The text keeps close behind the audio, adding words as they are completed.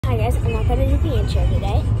Hi guys, I'm not gonna do the intro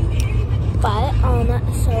today, but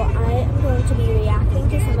so I am going to be reacting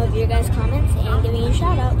to some of your guys' comments and giving you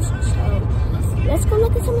shout outs. So let's go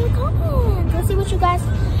look at some of the comments. Let's see what you guys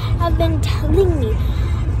have been telling me.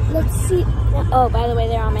 Let's see. Oh, by the way,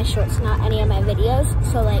 they're on my shorts, not any of my videos.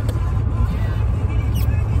 So like,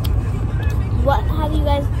 what have you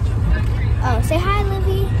guys? Oh, say hi,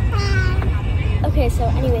 Livy. Hi. Okay, so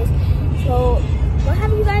anyways, so what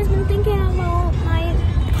have you guys been thinking about my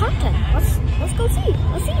content? Let's go see.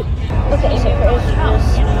 Let's see. Okay, so first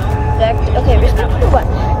respect. Okay, respect for what?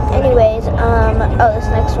 Anyways, oh, this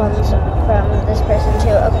next one's from this person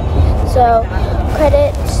too. Okay, so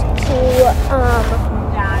credits to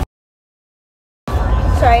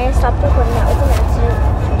sorry, I stopped recording. That was an accident.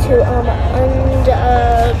 To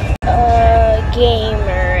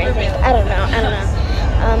gamer, I think. I don't know.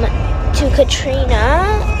 To Katrina.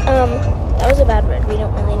 That was a bad word. We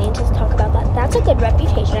don't really need to talk about that. That's a good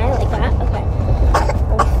reputation. I like that. Okay.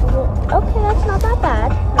 Okay, that's not that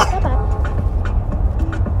bad. Not that bad.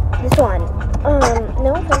 This one.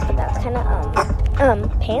 No offense, but that's kind of,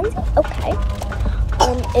 pansy? Okay.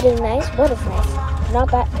 It is nice. What is nice? Not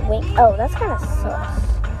bad. Wait. Oh, that's kind of sus.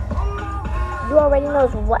 You already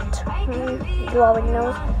knows what? You already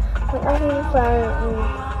knows.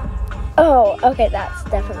 Oh, okay, that's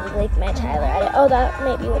definitely like my Tyler edit. Oh, that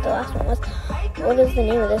may be what the last one was. What is the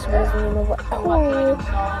name of this? What is the name of what? Oh,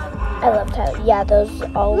 I love Tyler. Yeah, those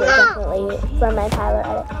all were definitely from my Tyler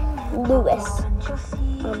edit. Lewis.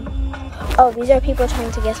 Oh, these are people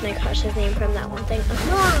trying to guess my crush's name from that one thing.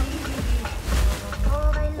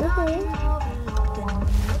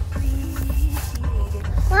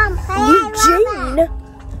 Mom, Eugene.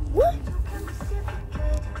 What?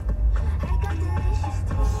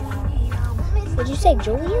 Did you say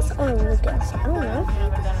Julius or Lucas? I don't know.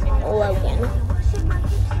 Logan.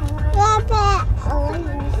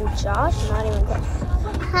 Josh? Not even close.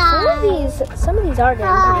 Some of these are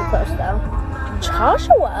getting pretty close though.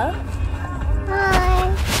 Joshua? Hi.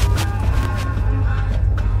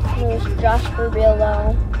 There's Josh for real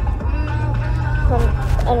though. I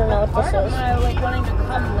don't know what this is. Like wanting to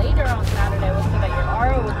come later on Saturday was so that your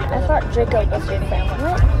Ara would be I thought Draco was your friend.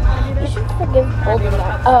 What? You should forgive Golden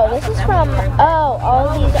Mom. Oh, this is from,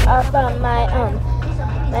 all these are from my,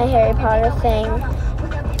 my Harry Potter thing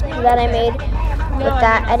that I made with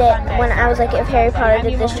that edit when I was like, if Harry Potter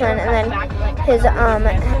did this trend, and then his,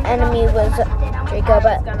 enemy was Draco,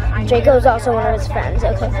 but Draco is also one of his friends.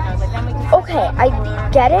 Okay, I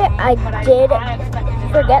get it. I did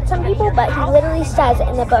forget some people, but he literally says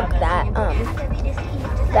in the book that,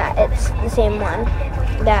 that it's the same one,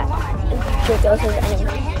 that Draco's his enemy.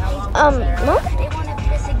 What?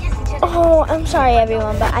 Oh, I'm sorry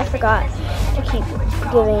everyone, but I forgot to keep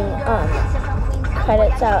giving,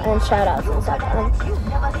 credits out and shout outs and stuff.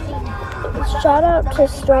 Shout out to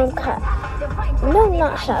Stormkai. No,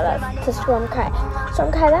 not shout out to Stormkai.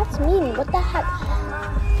 Stormkai, that's mean. What the heck?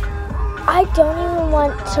 I don't even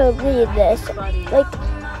want to read this. Like,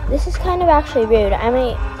 this is kind of actually rude. I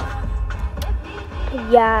might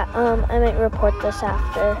report this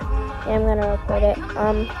after. Yeah, I'm gonna report it.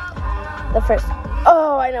 The first,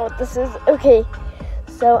 oh, I know what this is. Okay,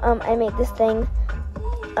 so, I made this thing,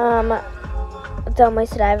 Dumb Ways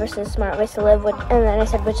to Die versus Smart Ways to Live, and then I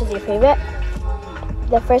said, which is your favorite?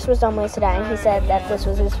 The first was Dumb Ways to Die, and he said that this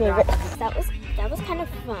was his favorite. That was kind of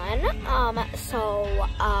fun.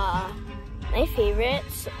 My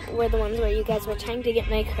favorites were the ones where you guys were trying to guess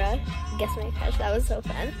my crush. That was so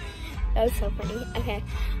fun. That was so funny. Okay.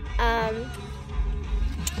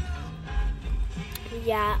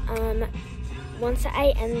 Yeah, once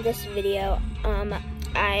I end this video,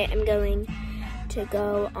 I am going to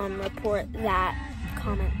go, report that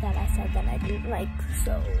comment that I said that I didn't like,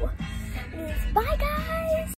 so...